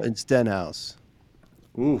McDowell and Stenhouse.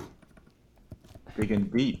 Ooh. Big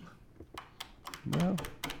and deep. Well,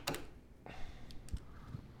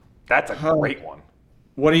 that's a great one.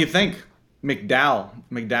 What do you think? McDowell.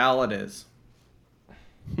 McDowell it is.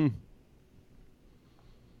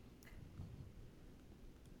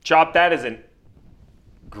 Chop, that is a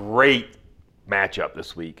great matchup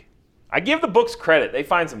this week. I give the books credit. They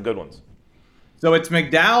find some good ones. So it's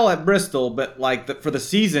McDowell at Bristol, but for the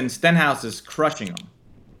season, Stenhouse is crushing them.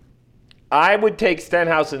 I would take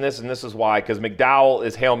Stenhouse in this, and this is why. Because McDowell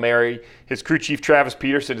is Hail Mary. His crew chief, Travis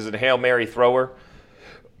Peterson, is a Hail Mary thrower.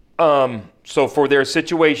 So for their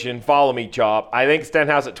situation, follow me, Chop. I think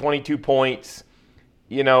Stenhouse at 22 points,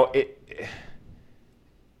 how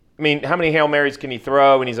many Hail Marys can he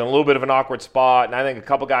throw? And he's in a little bit of an awkward spot. And I think a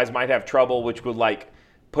couple guys might have trouble, which would,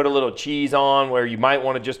 put a little cheese on where you might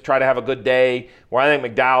want to just try to have a good day. Where I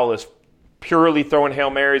think McDowell is purely throwing Hail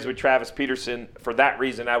Marys with Travis Peterson. For that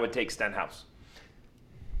reason, I would take Stenhouse.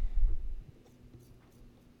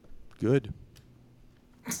 good.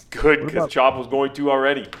 Good, because Chop was going to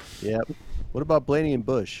already. Yep. What about Blaney and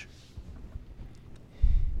Bush?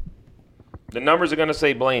 The numbers are going to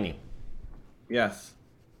say Blaney. Yes.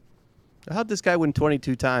 How'd this guy win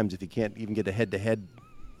 22 times if he can't even get a head-to-head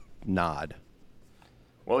nod.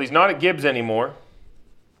 Well, he's not at Gibbs anymore.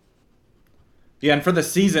 Yeah, and for the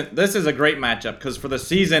season, this is a great matchup because for the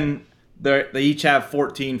season, they each have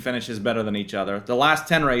 14 finishes better than each other. The last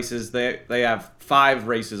 10 races, they have 5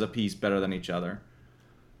 races apiece better than each other.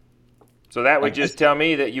 So that would just tell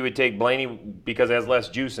me that you would take Blaney because it has less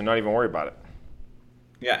juice and not even worry about it.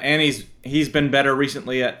 Yeah, and he's been better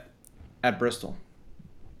recently at Bristol.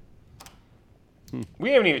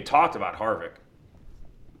 We haven't even talked about Harvick.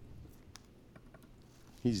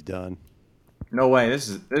 He's done. No way. This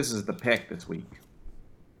is the pick this week.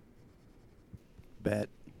 Bet.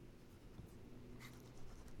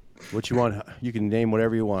 What you want? You can name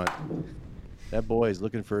whatever you want. That boy is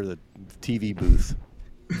looking for the TV booth.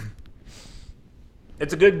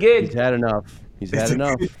 It's a good gig. He's had enough. Yeah,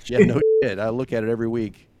 no shit. I look at it every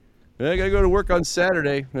week. I gotta go to work on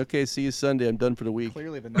Saturday. Okay, see you Sunday. I'm done for the week.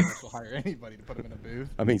 Clearly, the networks will hire anybody to put him in a booth.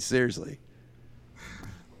 I mean, seriously.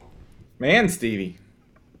 Man, Stevie.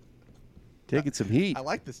 Taking some heat. I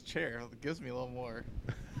like this chair. It gives me a little more.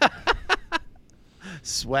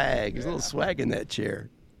 Swag. There's a little swag in that chair.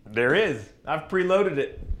 There is. I've preloaded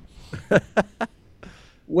it.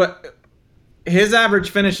 What? His average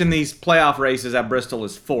finish in these playoff races at Bristol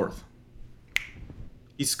is 4th.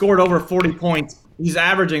 He scored over 40 points. He's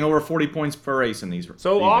averaging over 40 points per race in these.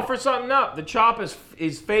 So offer something up. The chop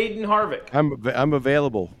is fading Harvick. I'm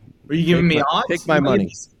available. Are you giving me odds? Take my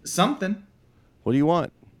money. Something. What do you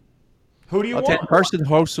want? Who do you I'll want? take Carson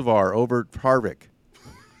Hocevar over Harvick.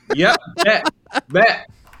 Yep. Bet.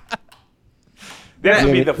 This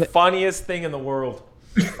would be the funniest thing in the world.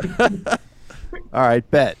 All right,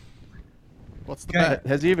 bet. What's the bet?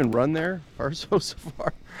 Has he even run there, Carson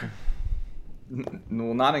Hocevar?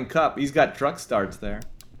 Well, not in Cup. He's got truck starts there.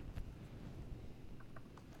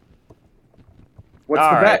 What's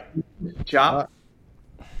All the right. bet? Chop.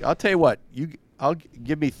 I'll tell you what. I'll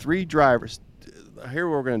give me 3 drivers. Here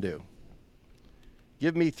what we're gonna do.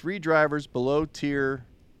 Give me 3 drivers below tier.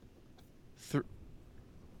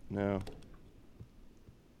 No.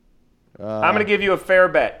 I'm going to give you a fair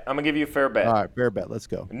bet. All right, fair bet. Let's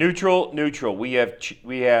go. Neutral. We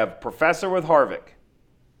have Professor with Harvick.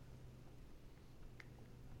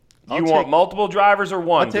 You want multiple drivers or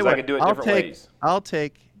one? Because I can do it different ways. I'll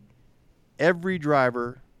take every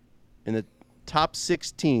driver in the top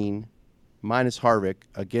 16 minus Harvick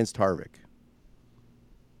against Harvick.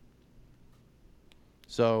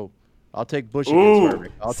 So I'll take Busch against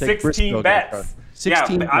Harvick. I'll take 16 bets.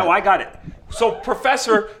 16 bets. bets. I got it. So,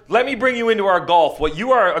 Professor, let me bring you into our golf. What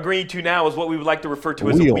you are agreeing to now is what we would like to refer to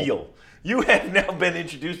as a wheel. You have now been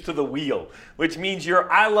introduced to the wheel, which means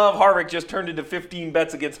your I love Harvick just turned into 15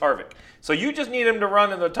 bets against Harvick. So you just need him to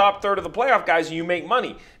run in the top third of the playoff guys and you make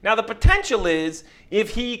money. Now, the potential is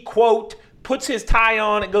if he, quote, puts his tie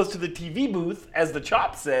on and goes to the TV booth, as the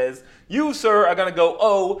chop says, you, sir, are going to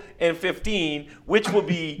go 0-15, which will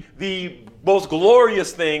be the most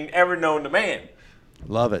glorious thing ever known to man.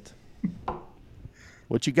 Love it.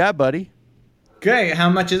 What you got, buddy? Okay, how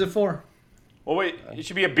much is it for? Well, wait, it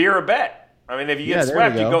should be a beer a bet. I mean, if you get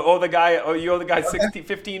swept, you owe the guy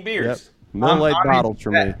 15 beers. Yep. Miller Lite bottles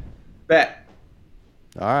for me. Bet.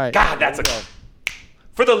 All right. God, that's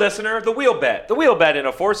for the listener, the wheel bet. The wheel bet in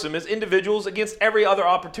a foursome is individuals against every other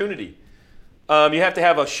opportunity. You have to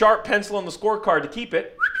have a sharp pencil on the scorecard to keep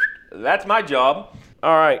it. That's my job.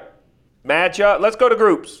 All right. Matchup. Let's go to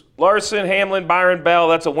groups. Larson, Hamlin, Byron, Bell.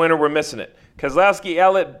 That's a winner. We're missing it. Keselowski,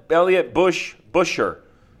 Elliott, Busher.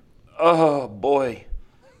 Oh, boy.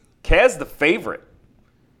 Kez the favorite.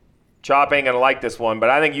 Chop ain't going to like this one, but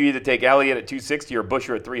I think you either take Elliott at 260 or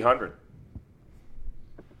Busher at 300.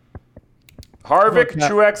 Harvick,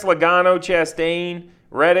 Truex, Logano, Chastain,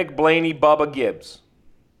 Reddick, Blaney, Bubba, Gibbs.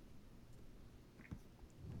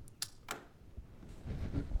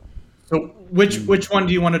 So which one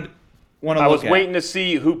do you want to look at? I was waiting to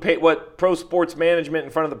see what Pro Sports Management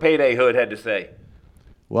in front of the Payday Hood had to say.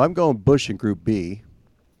 Well, I'm going Busch in Group B.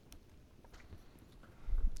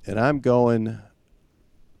 And I'm going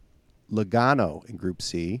Logano in Group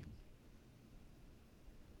C.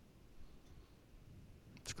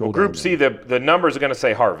 Well, Group C, the numbers are going to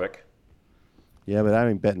say Harvick. Yeah, but I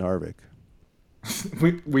ain't betting Harvick.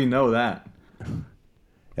 we know that.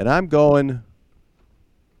 And I'm going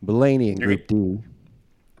Blaney in Group D.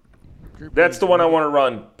 That's the one I want to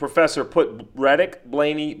run. Professor, put Reddick,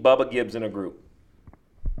 Blaney, Bubba, Gibbs in a group.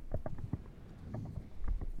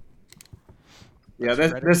 Yeah,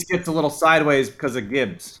 this gets a little sideways because of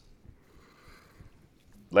Gibbs.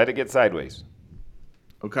 Let it get sideways.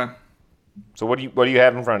 Okay. So what do you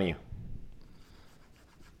have in front of you?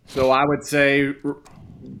 So I would say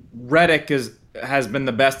Reddick has been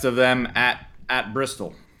the best of them at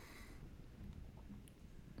Bristol.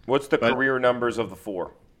 What's the career numbers of the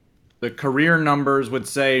 4? The career numbers would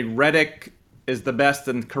say Reddick is the best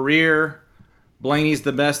in career, Blaney's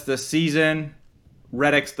the best this season,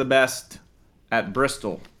 Reddick's the best at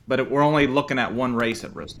Bristol. But we're only looking at one race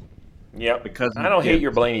at Bristol. Yep. Because I don't hate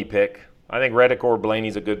your Blaney pick. I think Reddick or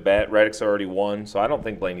Blaney's a good bet. Reddick's already won, so I don't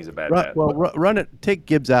think Blaney's a bad bet. Well, run it. Take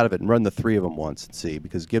Gibbs out of it and run the 3 of them once and see,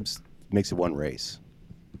 because Gibbs makes it one race.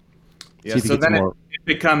 Yeah, so then it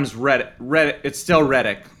becomes Reddick. It's still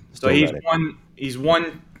Reddick. So he's won. He's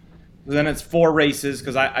won. Then it's 4 races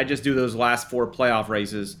because I just do those last 4 playoff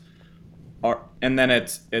races, and then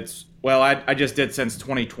it's I just did since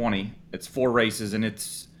 2020. It's 4 races and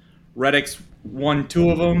it's Reddick's won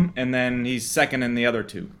 2 of them and then he's second in the other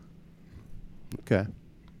 2. Okay,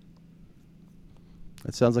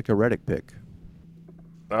 that sounds like a Reddick pick.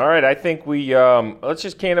 All right, I think we let's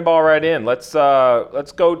just cannonball right in. Let's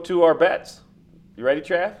go to our bets. You ready,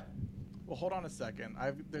 Trav? Well, hold on a second.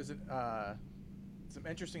 There's some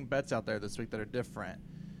interesting bets out there this week that are different.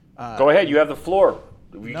 Go ahead. You have the floor.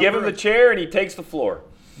 We give him the chair, and he takes the floor.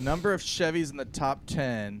 Number of Chevys in the top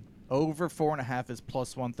 10. Over 4.5 is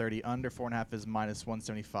plus 130. Under 4.5 is minus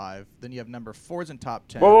 175. Then you have number 4s in top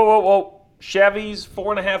 10. Whoa. Chevys,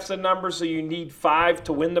 4.5's the number, so you need 5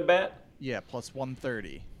 to win the bet? Yeah, plus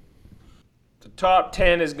 130. The top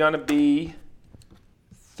 10 is going to be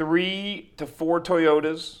 3 to 4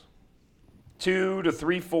 Toyotas, 2 to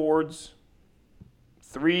 3 Fords,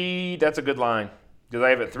 3, that's a good line, because I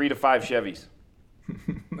have it 3 to 5 Chevys.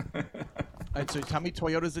 All right, so how many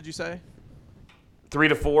Toyotas did you say? 3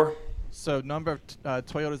 to 4. So number of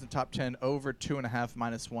Toyotas in top 10 over 2.5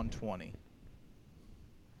 minus 120.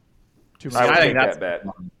 I would take that bet.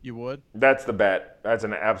 You would? That's the bet. That's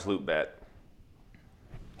an absolute bet.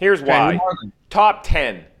 Here's why. Top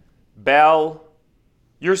 10. Bell.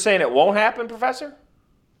 You're saying it won't happen, Professor?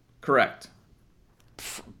 Correct.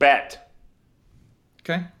 Bet.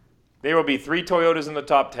 Okay. There will be 3 Toyotas in the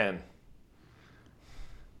top 10.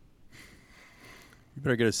 You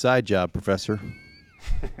better get a side job, Professor.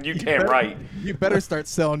 You damn right. You better start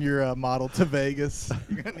selling your model to Vegas.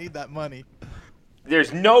 You're going to need that money.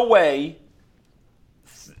 There's no way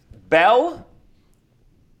Bell,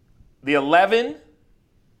 the 11,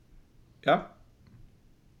 Yep.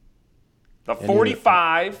 the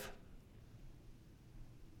 45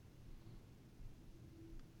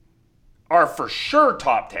 are for sure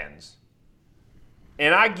top 10s.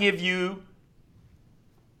 And I give you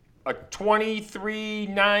a 23,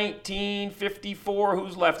 19, 54.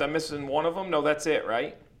 Who's left? I'm missing one of them. No, that's it,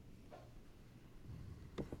 right?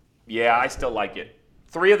 Yeah, I still like it.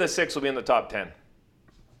 3 of the 6 will be in the top 10.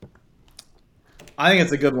 I think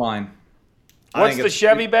it's a good line. What's the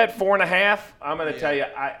Chevy bet? 4.5. I'm going to tell you,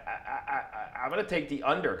 I'm going to take the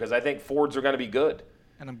under because I think Fords are going to be good.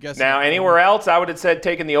 And I'm guessing Now, anywhere else, I would have said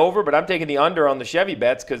taking the over, but I'm taking the under on the Chevy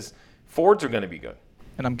bets because Fords are going to be good.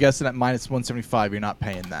 And I'm guessing at minus 175, you're not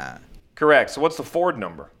paying that. Correct. So what's the Ford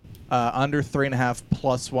number? Under 3.5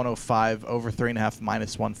 plus 105, over 3.5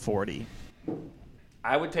 minus 140.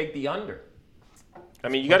 I would take the under. I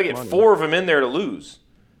mean, you got to get 4 of them in there to lose.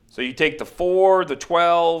 So you take the 4, the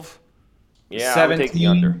 12. Yeah, 17, I would take the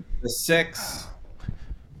under. The 6.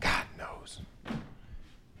 God knows.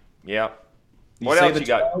 Yeah. What else you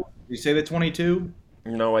got? Did you say the 22?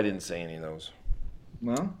 No, I didn't say any of those.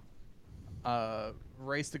 Well,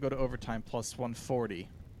 Race to go to overtime plus 140.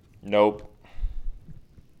 Nope.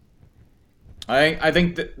 I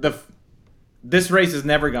think this race has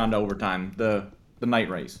never gone to overtime. The night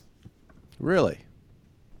race. Really?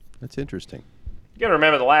 That's interesting. You got to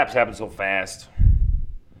remember the laps happen so fast.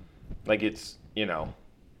 Like it's,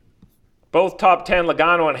 both top 10,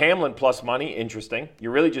 Logano and Hamlin plus money. Interesting.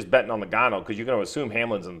 You're really just betting on Logano because you're going to assume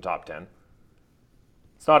Hamlin's in the top 10.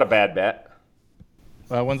 It's not a bad bet.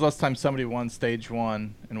 When's the last time somebody won stage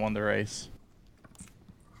 1 and won the race?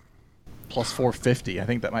 Plus 450. I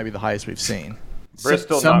think that might be the highest we've seen.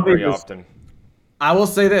 Bristol, not very often. I will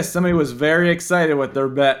say this. Somebody was very excited with their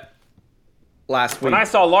bet last week. When I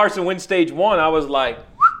saw Larson win stage 1, I was like...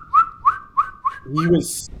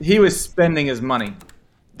 He was spending his money.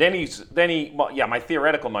 Then he, my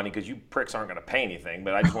theoretical money, because you pricks aren't going to pay anything,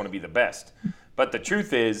 but I just want to be the best. But the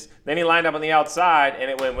truth is, then he lined up on the outside,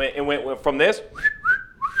 and it went from this...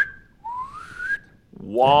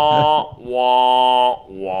 Wah, wah,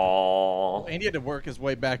 wah. And he had to work his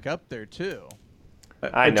way back up there, too.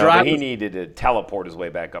 I know, but he needed to teleport his way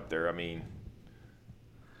back up there. I mean...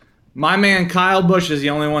 My man Kyle Busch is the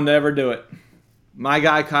only one to ever do it. My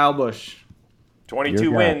guy Kyle Busch.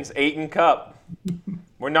 22 wins, 8 in Cup.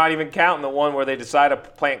 We're not even counting the one where they decide to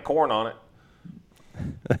plant corn on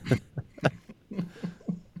it.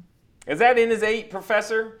 Is that in his 8,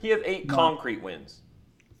 Professor? He has 8 concrete wins.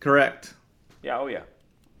 Correct. Yeah, oh yeah.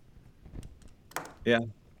 Yeah.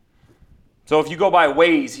 So if you go by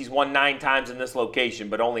Waze, he's won 9 times in this location,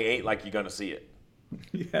 but only 8 like you're going to see it.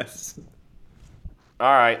 Yes.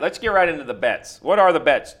 All right, let's get right into the bets. What are the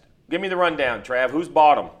bets? Give me the rundown, Trav. Who's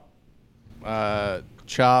bottom?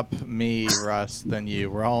 Chop, me, Russ, then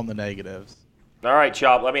you. We're all in the negatives. All right,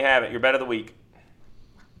 Chop, let me have it. Your bet of the week.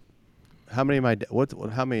 How many am I?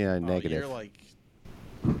 How many am I negative? You're like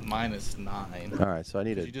 -9. All right, so I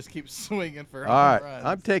need You to. just keep swinging for All right, runs.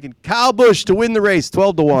 I'm taking Kyle Busch to win the race,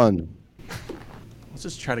 12-1. Let's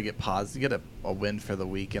just try to get get a win for the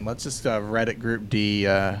week, and let's just Reddit Group D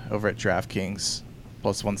over at DraftKings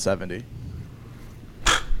plus 170.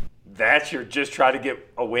 That's your just try to get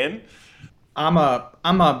a win? I'm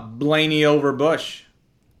a Blaney over Bush.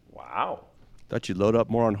 Wow. Thought you'd load up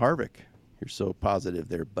more on Harvick. You're so positive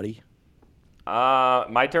there, buddy.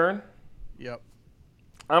 My turn? Yep.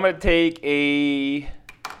 I'm going to take a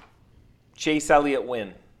Chase Elliott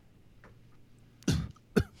win.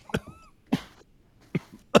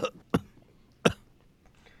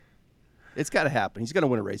 It's got to happen. He's going to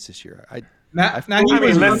win a race this year.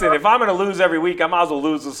 Listen, if I'm going to lose every week, I might as well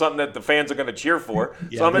lose to something that the fans are going to cheer for.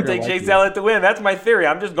 Yeah, so I'm going to take Chase Elliott to win. That's my theory.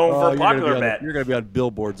 I'm just going for a popular bet. You're going to be on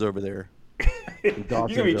billboards over there. You're going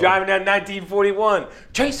to be driving down 1941.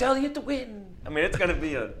 Chase Elliott to win. I mean, it's going to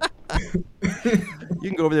be a... You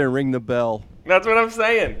can go over there and ring the bell. That's what I'm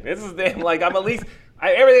saying. This is damn like I'm at least...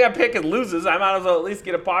 everything I pick is loses. I might as well at least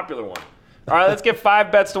get a popular one. All right, let's get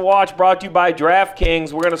 5 bets to watch brought to you by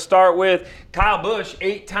DraftKings. We're going to start with Kyle Busch,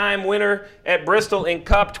 8-time winner at Bristol in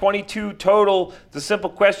Cup, 22 total. The simple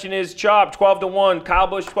question is, Chop, 12-1. Kyle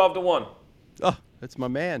Busch, 12-1. Oh, that's my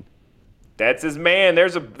man. That's his man.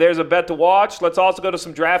 There's a bet to watch. Let's also go to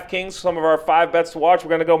some DraftKings, some of our 5 bets to watch. We're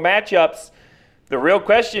going to go matchups. The real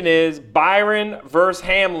question is Byron versus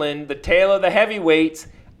Hamlin, the tale of the heavyweights.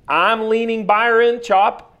 I'm leaning Byron,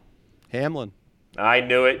 Chop. Hamlin. I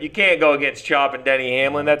knew it. You can't go against Chop and Denny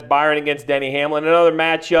Hamlin. That's Byron against Denny Hamlin. Another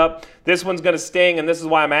matchup. This one's going to sting, and this is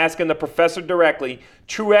why I'm asking the professor directly.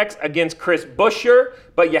 Truex against Chris Buescher,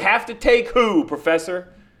 but you have to take who,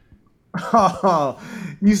 Professor? Oh,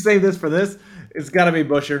 you save this for this? It's got to be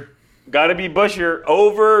Buescher. Got to be Buescher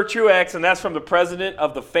over Truex, and that's from the president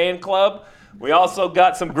of the fan club. We also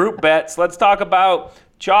got some group bets. Let's talk about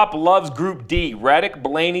Chop loves Group D. Reddick,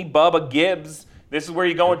 Blaney, Bubba, Gibbs. This is where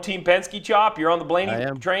you're going Team Penske, Chop? You're on the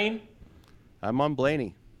Blaney train? I'm on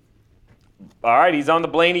Blaney. All right, he's on the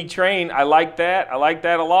Blaney train. I like that. I like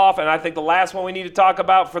that a lot. And I think the last one we need to talk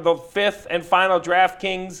about for the 5th and final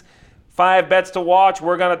DraftKings 5 bets to watch,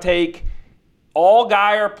 we're going to take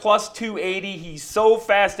Allgaier plus 280. He's so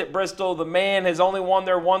fast at Bristol. The man has only won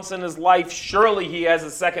there once in his life. Surely he has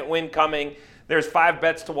a second win coming. There's 5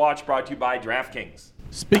 bets to watch brought to you by DraftKings.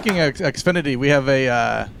 Speaking of Xfinity, we have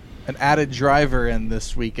an added driver in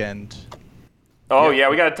this weekend. Oh, yeah,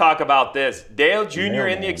 we got to talk about this. Dale Jr.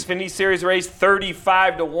 in the Xfinity Series race,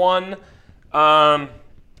 35-1. I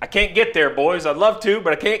can't get there, boys. I'd love to,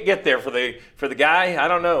 but I can't get there for the guy. I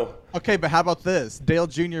don't know. Okay, but how about this? Dale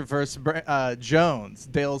Jr. versus Jones.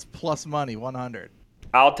 Dale's plus money, 100.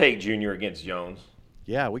 I'll take Jr. against Jones.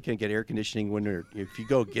 Yeah, we can't get air conditioning if you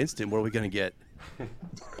go against him. What are we going to get?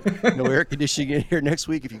 No air conditioning in here next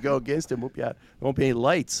week. If you go against him, there won't be any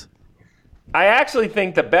lights. I actually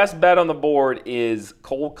think the best bet on the board is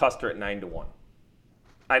Cole Custer at 9-1.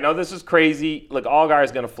 I know this is crazy. Look, Allgaier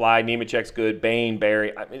is going to fly. Nemechek's good. Bain,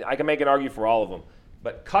 Barry. I mean, I can make an argument for all of them.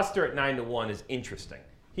 But Custer at 9-1 is interesting.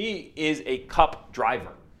 He is a Cup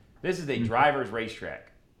driver. This is a driver's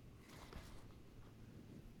racetrack.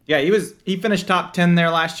 Yeah, he finished top 10 there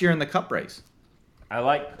last year in the Cup race. I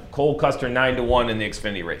like Cole Custer 9-1 in the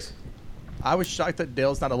Xfinity race. I was shocked that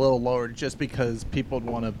Dale's not a little lower just because people would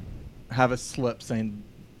want to have a slip saying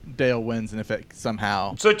Dale wins, and if it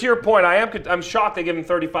somehow. So to your point, I'm shocked they give him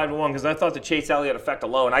 35-1 because I thought the Chase Elliott effect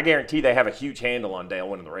alone, I guarantee they have a huge handle on Dale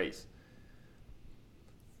winning the race.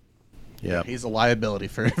 Yeah. He's a liability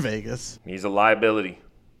for Vegas. He's a liability.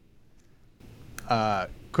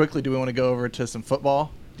 Quickly, do we want to go over to some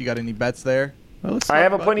football? Do you got any bets there? Well, I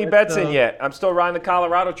haven't put any bets in yet. I'm still riding the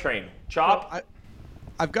Colorado train. Chop? Well,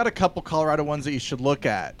 I've got a couple Colorado ones that you should look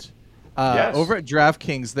at. Yes. Over at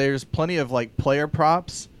DraftKings, there's plenty of player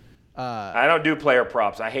props. I don't do player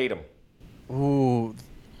props. I hate them. Ooh,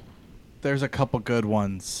 there's a couple good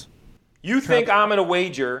ones. You think I'm going to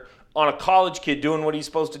wager on a college kid doing what he's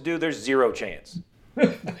supposed to do? There's zero chance.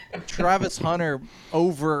 Travis Hunter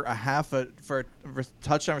over for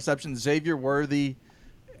touchdown reception. Xavier Worthy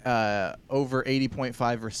over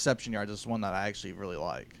 80.5 reception yards. This is one that I actually really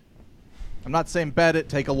like. I'm not saying bet it.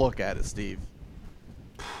 Take a look at it, Steve.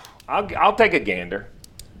 I'll take a gander.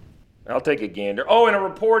 Oh, and a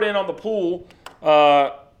report in on the pool.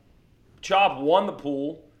 Chop won the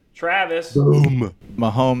pool. Travis. Boom.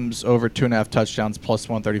 Mahomes over 2.5 touchdowns plus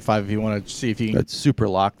 135. If you want to see if you can. That super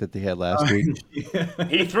lock that they had last week.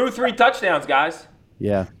 He threw 3 touchdowns, guys.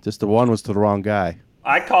 Yeah, just the one was to the wrong guy.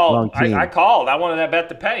 I called. Wrong team. I called. I wanted that bet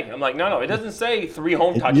to pay. I'm like, no. It doesn't say 3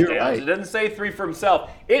 home touchdowns. You're right. It doesn't say 3 for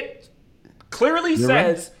himself. It clearly You're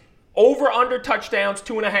says over under touchdowns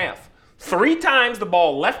 2.5. 3 times the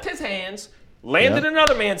ball left his hands, landed in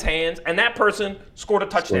another man's hands, and that person scored a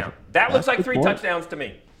touchdown. That looks like 3 touchdowns to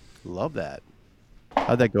me. Love that.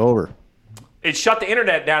 How'd that go over? It shut the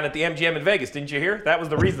internet down at the MGM in Vegas. Didn't you hear? That was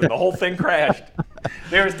the reason. The whole thing crashed.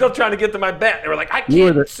 They were still trying to get to my bet. They were like, I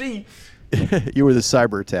can't see. You were the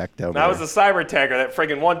cyber attack down there. I was the cyber attacker. That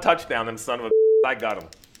friggin' 1 touchdown, them son of a I got him.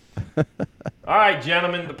 All right,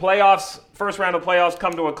 gentlemen. The playoffs, first round of playoffs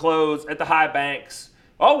come to a close at the High Banks.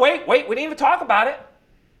 Oh, wait. We didn't even talk about it.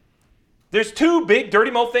 There's 2 big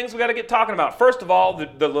Dirty Mo things we got to get talking about. First of all,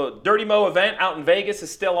 the Dirty Mo event out in Vegas is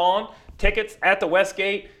still on. Tickets at the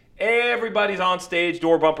Westgate. Everybody's on stage.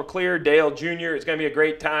 Door bumper clear. Dale Jr. It's going to be a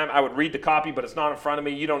great time. I would read the copy, but it's not in front of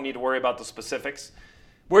me. You don't need to worry about the specifics.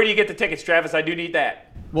 Where do you get the tickets, Travis? I do need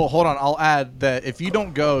that. Well, hold on. I'll add that if you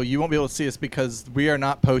don't go, you won't be able to see us because we are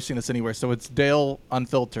not posting this anywhere. So it's Dale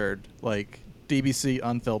Unfiltered, like DBC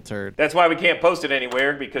Unfiltered. That's why we can't post it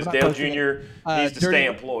anywhere because Dale Jr. needs to stay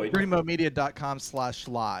employed.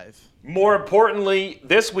 DirtyMomedia.com/live. More importantly,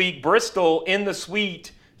 this week, Bristol in the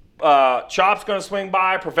suite. Chop's going to swing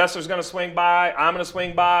by. Professor's going to swing by. I'm going to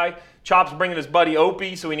swing by. Chop's bringing his buddy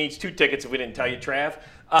Opie, so he needs 2 tickets if we didn't tell you, Trav.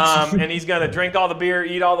 And he's going to drink all the beer,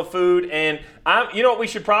 eat all the food. And you know what we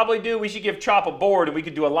should probably do? We should give Chop a board, and we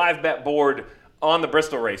could do a live bet board on the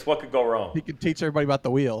Bristol race. What could go wrong? He could teach everybody about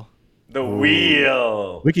the wheel. The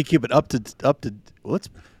wheel. We could keep it up to.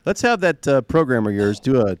 Let's have that programmer of yours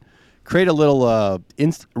create a little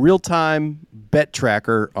real-time bet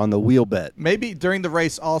tracker on the wheel bet. Maybe during the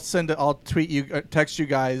race, I'll tweet you, text you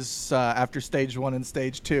guys after stage 1 and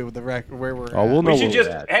stage 2, where we're. Oh, we'll know.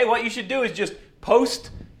 Hey, what you should do is just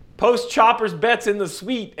post Chopper's bets in the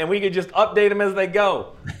suite, and we could just update them as they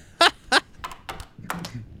go.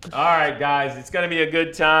 All right, guys, it's going to be a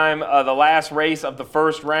good time. The last race of the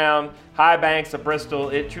first round, High Banks of Bristol.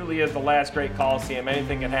 It truly is the last great Coliseum.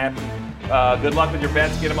 Anything can happen. Good luck with your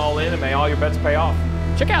bets. Get them all in, and may all your bets pay off.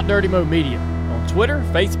 Check out Dirty Mo Media on Twitter,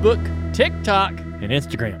 Facebook, TikTok, and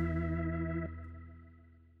Instagram.